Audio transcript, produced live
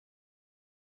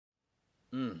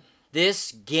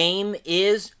This game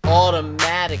is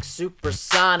automatic,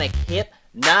 supersonic,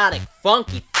 hypnotic,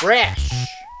 funky, fresh.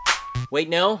 Wait,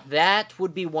 no, that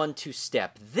would be 1-2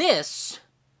 step. This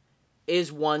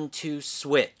is 1-2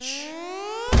 switch.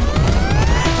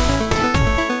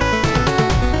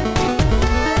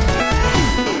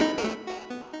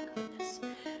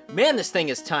 Man, this thing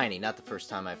is tiny. Not the first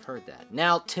time I've heard that.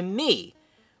 Now, to me,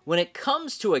 when it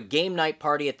comes to a game night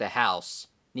party at the house,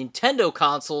 Nintendo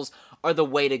consoles are the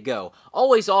way to go,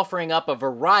 always offering up a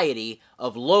variety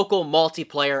of local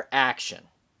multiplayer action.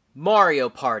 Mario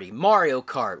Party, Mario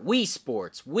Kart, Wii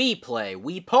Sports, Wii Play,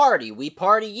 Wii Party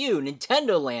U,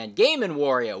 Nintendo Land, Game &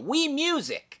 Wario, Wii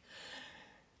Music.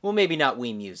 Well, maybe not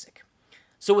Wii Music.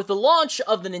 So with the launch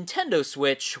of the Nintendo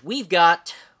Switch, we've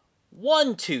got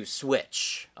 1-2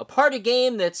 Switch, a party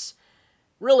game that's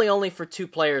really only for 2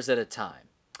 players at a time.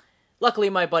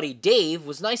 Luckily, my buddy Dave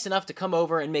was nice enough to come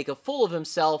over and make a fool of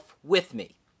himself with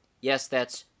me. Yes,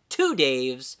 that's 2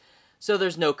 Daves, so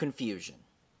there's no confusion.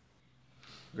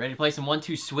 Ready to play some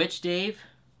 1-2 Switch, Dave?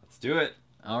 Let's do it.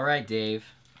 All right, Dave.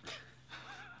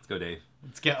 Let's go, Dave.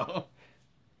 Let's go.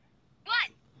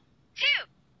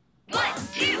 1-2.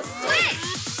 1-2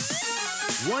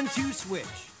 Switch. 1-2 Switch.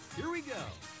 Here we go.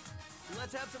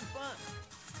 Let's have some fun.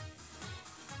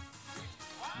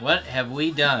 What have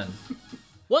we done?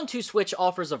 1-2 Switch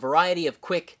offers a variety of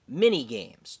quick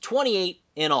mini-games, 28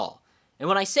 in all. And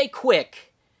when I say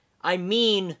quick, I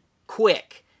mean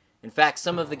quick. In fact,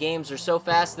 some of the games are so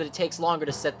fast that it takes longer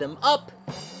to set them up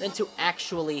than to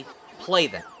actually play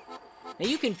them. Now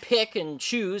you can pick and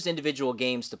choose individual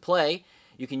games to play.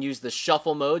 You can use the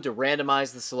shuffle mode to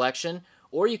randomize the selection,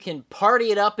 or you can party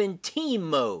it up in team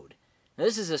mode. Now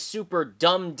this is a super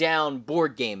dumbed down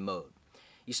board game mode.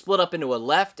 You split up into a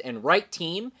left and right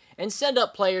team and send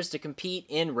up players to compete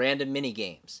in random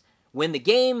mini-games. Win the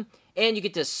game, and you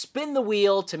get to spin the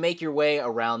wheel to make your way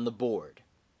around the board.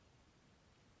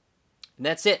 And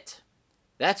that's it.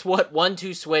 That's what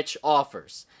 1-2 Switch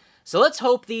offers. So let's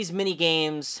hope these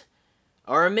mini-games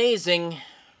are amazing.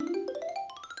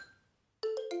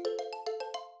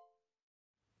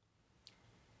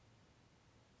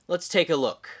 Let's take a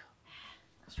look.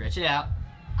 Stretch it out.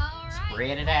 All right.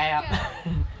 Spread it out.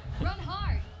 Run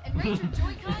hard and raise your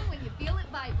Joy-Con when you feel it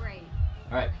vibrate.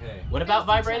 All right. Okay. What about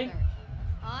Face each vibrating? other.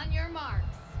 On your marks.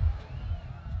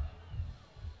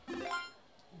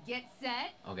 Get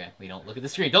set. Okay, we don't look at the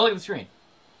screen. Don't look at the screen.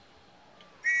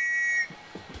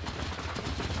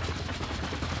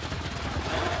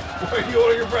 Why are you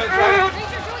holding your breath?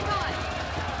 Raise your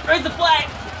Joy-Con. Raise the flag!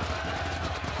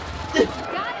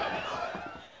 Got it.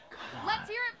 Let's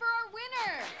hear it for our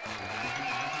winner.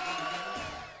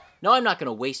 No, I'm not going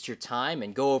to waste your time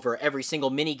and go over every single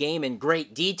mini-game in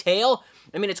great detail.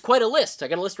 I mean, it's quite a list. I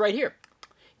got a list right here.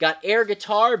 Got air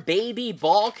guitar, baby,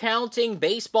 ball counting,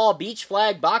 baseball, beach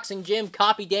flag, boxing gym,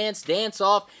 copy dance,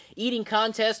 dance-off, eating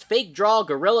contest, fake draw,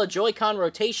 gorilla, Joy-Con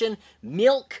rotation,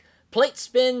 milk, plate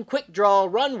spin, quick draw,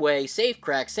 runway, safe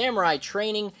crack, samurai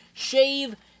training,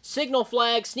 shave, signal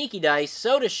flag, sneaky dice,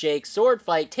 soda shake, sword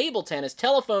fight, table tennis,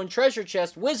 telephone, treasure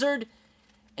chest, wizard,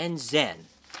 and zen.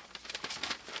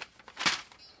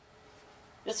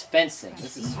 This fencing.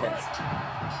 This is fencing.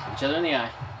 Each other in the eye.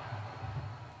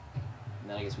 And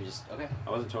then I guess we just, okay.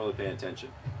 I wasn't totally paying attention.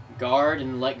 Guard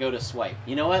and let go to swipe.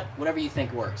 You know what? Whatever you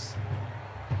think works.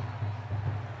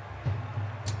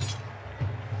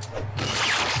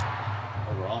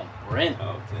 Oh, we're on. We're in.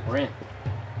 Oh, okay. We're in.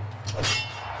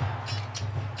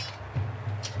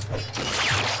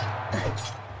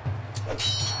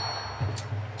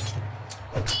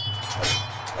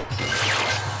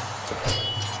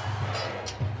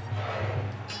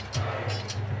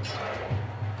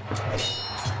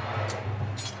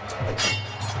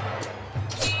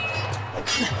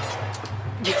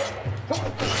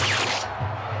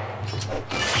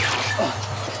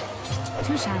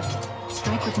 Too shallow.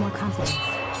 Strike with more confidence.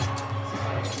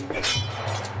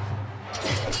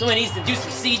 Someone needs to do some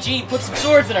CG, put some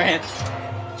swords in our hands.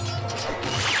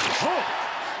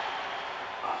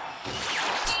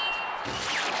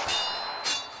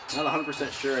 Not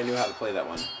 100% sure I knew how to play that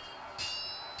one. What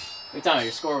are you talking about?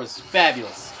 Your score was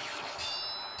fabulous.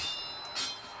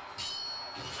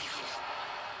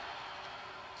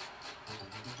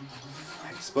 I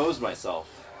exposed myself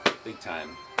big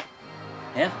time.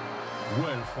 Yeah?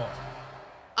 Well fought.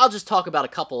 I'll just talk about a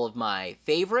couple of my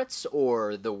favorites,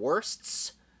 or the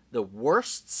worsts. The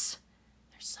worsts?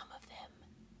 There's some of them.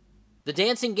 The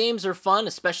dancing games are fun,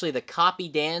 especially the copy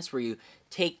dance, where you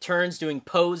take turns doing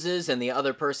poses and the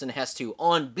other person has to,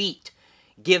 on beat,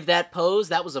 give that pose.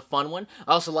 That was a fun one.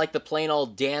 I also like the plain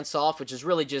old dance-off, which is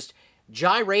really just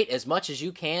Gyrate as much as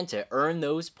you can to earn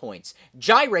those points.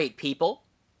 Gyrate, people.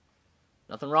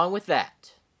 Nothing wrong with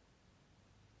that.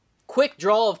 Quick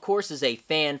Draw, of course, is a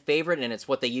fan favorite, and it's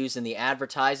what they used in the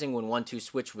advertising when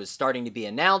 1-2-Switch was starting to be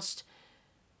announced.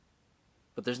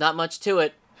 But there's not much to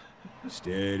it.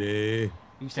 Steady.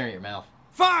 You staring at your mouth.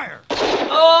 Fire!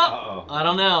 Oh! I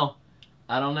don't know.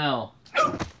 I don't know.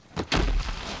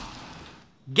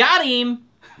 Got him!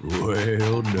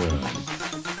 Well done.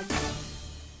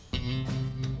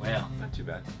 Well. Not too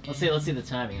bad. Let's see the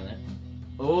timing of that.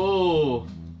 Oh!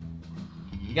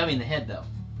 You got me in the head, though.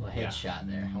 A little headshot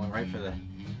there. I went right for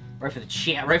the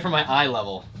chin, right for my eye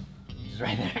level. Just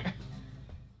right there.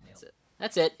 That's it.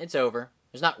 That's it. It's over.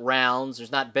 There's not rounds.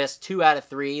 There's not best 2 out of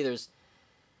 3. There's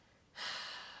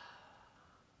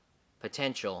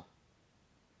potential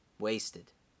wasted.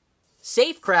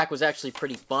 Safe crack was actually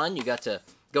pretty fun. You got to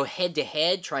go head to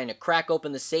head trying to crack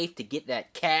open the safe to get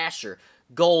that cash or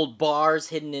gold bars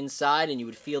hidden inside, and you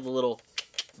would feel the little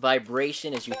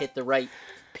vibration as you hit the right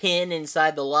pin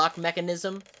inside the lock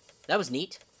mechanism. That was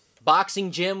neat.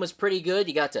 Boxing gym was pretty good.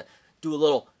 You got to do a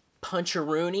little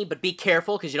punch-a-rooney, but be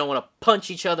careful because you don't want to punch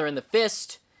each other in the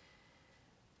fist.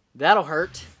 That'll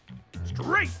hurt.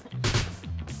 Straight.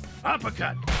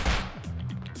 Uppercut.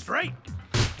 Straight.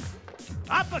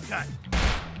 Uppercut.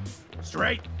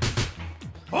 Straight.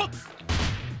 Hook.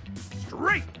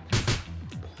 Straight.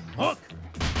 Hook.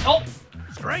 Oh!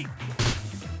 Straight.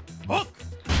 Hook.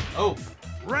 Oh!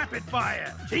 Rapid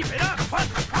fire. Keep it up. Punch,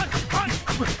 punch, punch.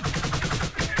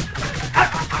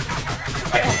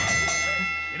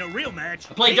 In a real match,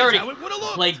 Play dirty. How it would have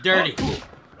looked. Play dirty. Hook.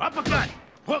 Uppercut.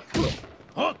 Hook.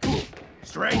 Hook.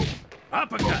 Straight.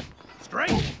 Uppercut.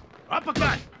 Straight.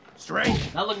 Uppercut.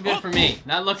 Straight. Not looking good Hook. for me.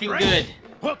 Not looking Straight. good.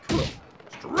 Hook.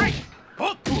 Straight.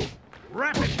 Hook.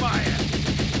 Rapid fire.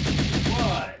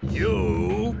 What?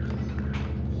 You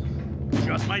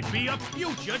just might be a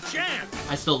future champ.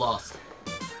 I still lost.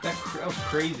 That was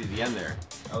crazy, the end there.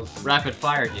 That was... Rapid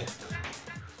fired you.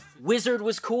 Wizard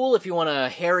was cool if you want to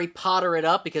Harry Potter it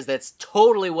up, because that's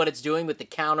totally what it's doing with the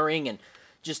countering, and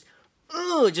just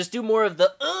do more of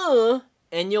the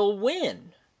and you'll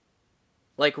win.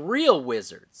 Like real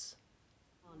wizards.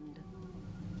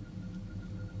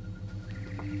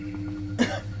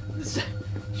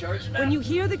 When you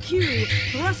hear the cue,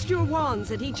 thrust your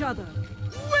wands at each other.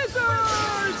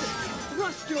 Wizard!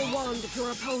 Thrust your wand at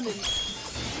your opponent.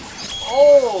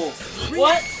 Oh!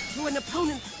 What? React to an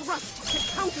opponent's thrust to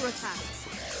counterattack.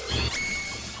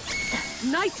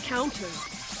 Nice counter.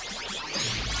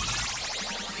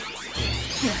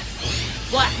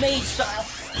 Black Mage style.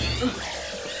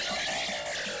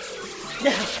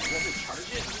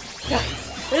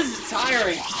 This is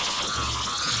tiring.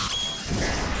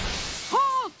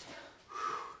 Halt!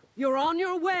 You're on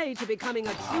your way to becoming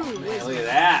a true wizard. Look at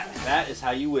that. That is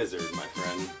how you wizard, my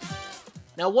friend.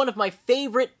 Now, one of my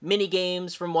favorite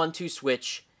minigames from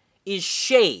 1-2-Switch is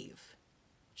Shave.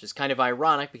 Which is kind of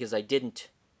ironic because I didn't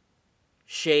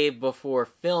shave before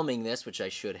filming this, which I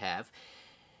should have.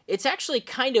 It's actually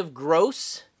kind of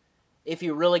gross if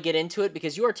you really get into it,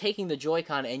 because you are taking the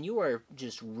Joy-Con and you are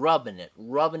just rubbing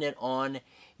it on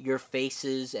your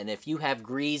faces. And if you have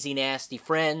greasy, nasty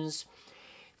friends,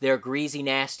 their greasy,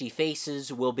 nasty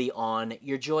faces will be on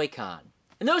your Joy-Con.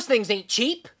 And those things ain't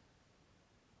cheap.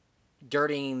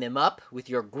 Dirtying them up with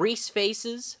your grease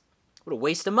faces. What a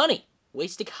waste of money.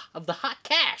 Waste of the hot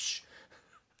cash.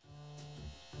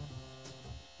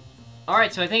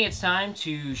 Alright, so I think it's time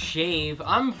to shave.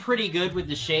 I'm pretty good with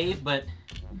the shave, but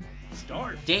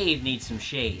Start. Dave needs some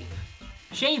shave.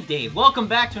 Shave Dave, welcome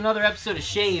back to another episode of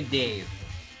Shave Dave.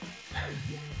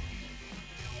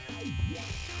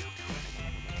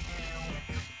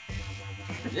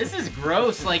 This is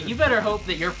gross. Like, you better hope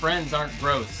that your friends aren't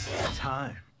gross.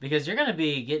 Time. Because you're gonna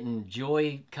be getting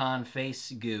Joy-Con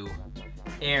face goo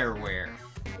everywhere.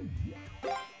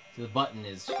 So the button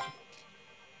is...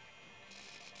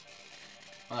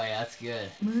 Oh yeah, that's good.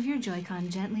 Move your Joy-Con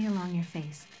gently along your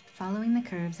face, following the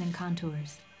curves and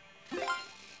contours.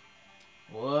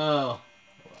 Whoa. Well,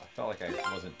 I felt like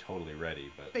I wasn't totally ready,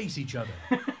 but... Face each other.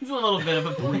 It's a little bit of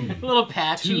a little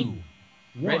patchy. 2,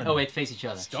 1. Right? Oh wait, face each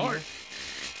other. Start.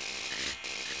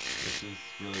 This is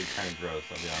really kind of gross,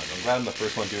 I'll be honest. I'm glad I'm the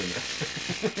first one doing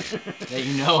this. That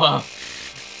you know of.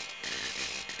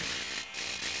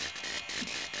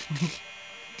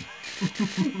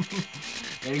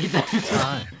 Gotta get that.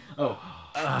 Time. Oh.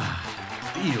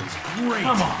 Feels great.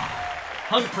 Come on.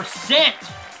 100%.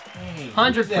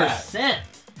 100%.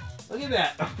 Look at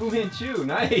that. A Fu Manchu.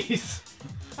 Nice.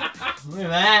 Look at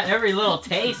that. Every little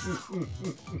taste.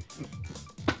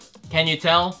 Can you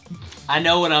tell? I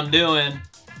know what I'm doing.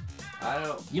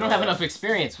 You don't have enough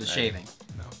experience with shaving.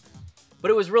 No.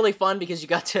 But it was really fun because you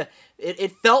got to...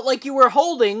 It felt like you were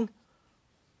holding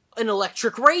an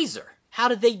electric razor. How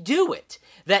did they do it?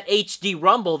 That HD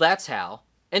rumble, that's how.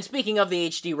 And speaking of the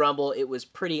HD rumble, it was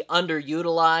pretty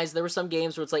underutilized. There were some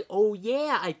games where it's like, oh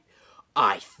yeah,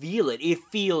 I feel it. It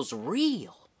feels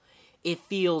real. It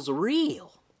feels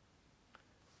real.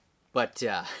 But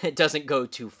it doesn't go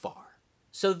too far.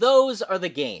 So those are the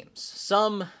games.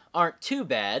 Some aren't too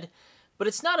bad, but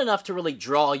it's not enough to really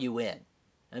draw you in.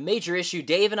 A major issue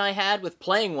Dave and I had with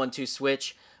playing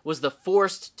 1-2-Switch was the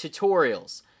forced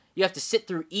tutorials. You have to sit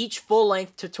through each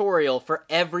full-length tutorial for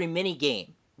every minigame.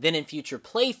 Then in future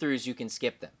playthroughs, you can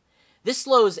skip them. This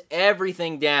slows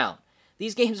everything down.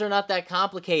 These games are not that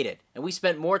complicated, and we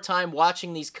spent more time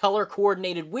watching these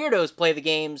color-coordinated weirdos play the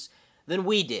games than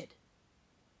we did.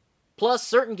 Plus,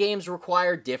 certain games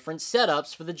require different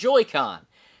setups for the Joy-Con.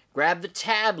 Grab the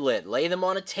tablet, lay them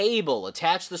on a table,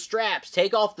 attach the straps,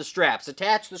 take off the straps,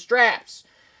 attach the straps.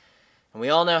 And we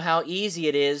all know how easy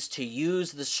it is to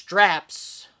use the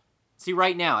straps. See,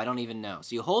 right now, I don't even know.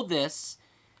 So you hold this,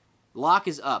 lock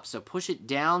is up, so push it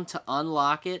down to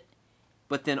unlock it,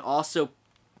 but then also,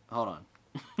 hold on.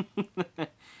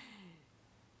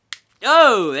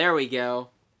 Oh, there we go.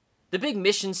 The big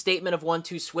mission statement of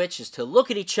 1-2-Switch is to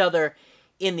look at each other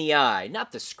in the eye,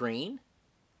 not the screen.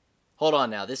 Hold on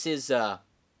now, this is a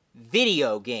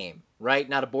video game, right?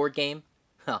 Not a board game?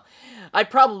 Huh. I'd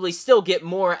probably still get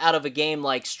more out of a game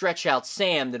like Stretch Out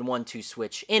Sam than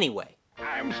 1-2-Switch anyway.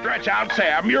 I'm Stretch Out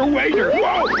Sam, your waiter.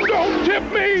 Whoa, don't tip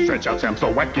me! Stretch Out Sam's the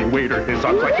wacky waiter. His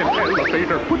arms like an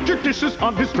elevator. Put your dishes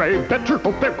on his tray. Better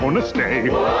hope they're gonna stay.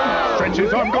 Whoa. Stretch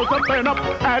his arm goes up and up.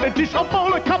 Add a dish, a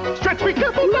bowl, a cup. Stretch, be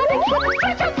careful, now don't slip.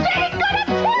 Stretch Out Sam,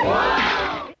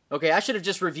 gonna flip! Okay, I should have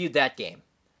just reviewed that game.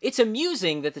 It's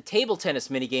amusing that the table tennis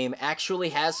minigame actually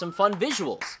has some fun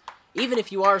visuals, even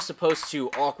if you are supposed to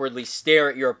awkwardly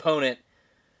stare at your opponent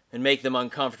and make them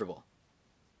uncomfortable.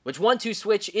 Which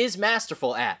 1-2-Switch is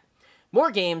masterful at.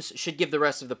 More games should give the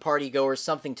rest of the partygoers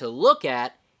something to look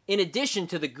at in addition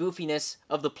to the goofiness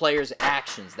of the player's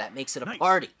actions. That makes it a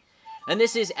party. And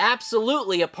this is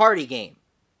absolutely a party game,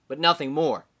 but nothing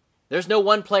more. There's no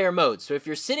one-player mode, so if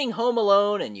you're sitting home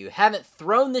alone and you haven't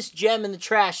thrown this gem in the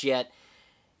trash yet,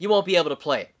 you won't be able to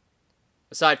play it.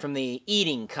 Aside from the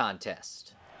eating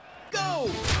contest. Go!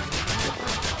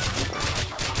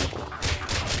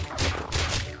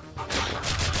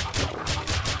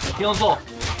 Feeling full.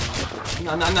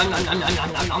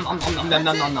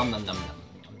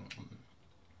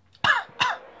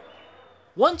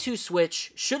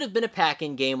 1-2-Switch should have been a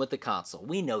pack-in game with the console.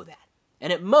 We know that.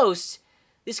 And at most,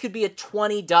 this could be a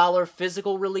 $20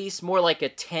 physical release, more like a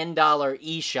 $10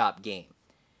 eShop game.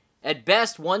 At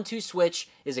best, 1-2-Switch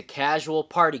is a casual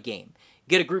party game.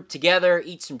 Get a group together,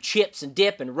 eat some chips and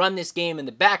dip, and run this game in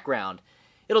the background.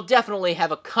 It'll definitely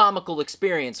have a comical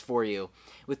experience for you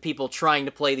with people trying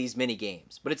to play these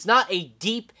minigames. But it's not a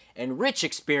deep and rich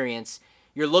experience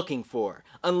you're looking for,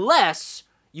 unless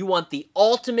you want the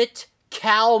ultimate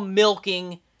cow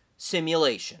milking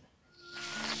simulation.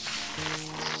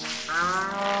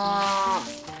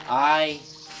 I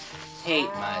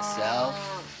hate myself.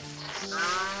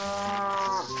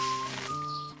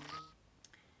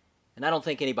 And I don't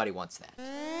think anybody wants that.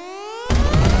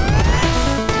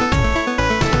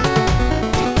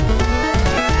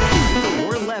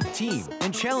 Your left team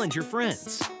and challenge your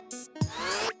friends.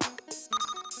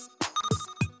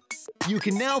 You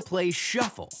can now play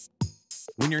Shuffle.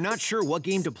 When you're not sure what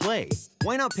game to play,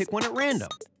 why not pick one at random?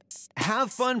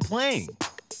 Have fun playing.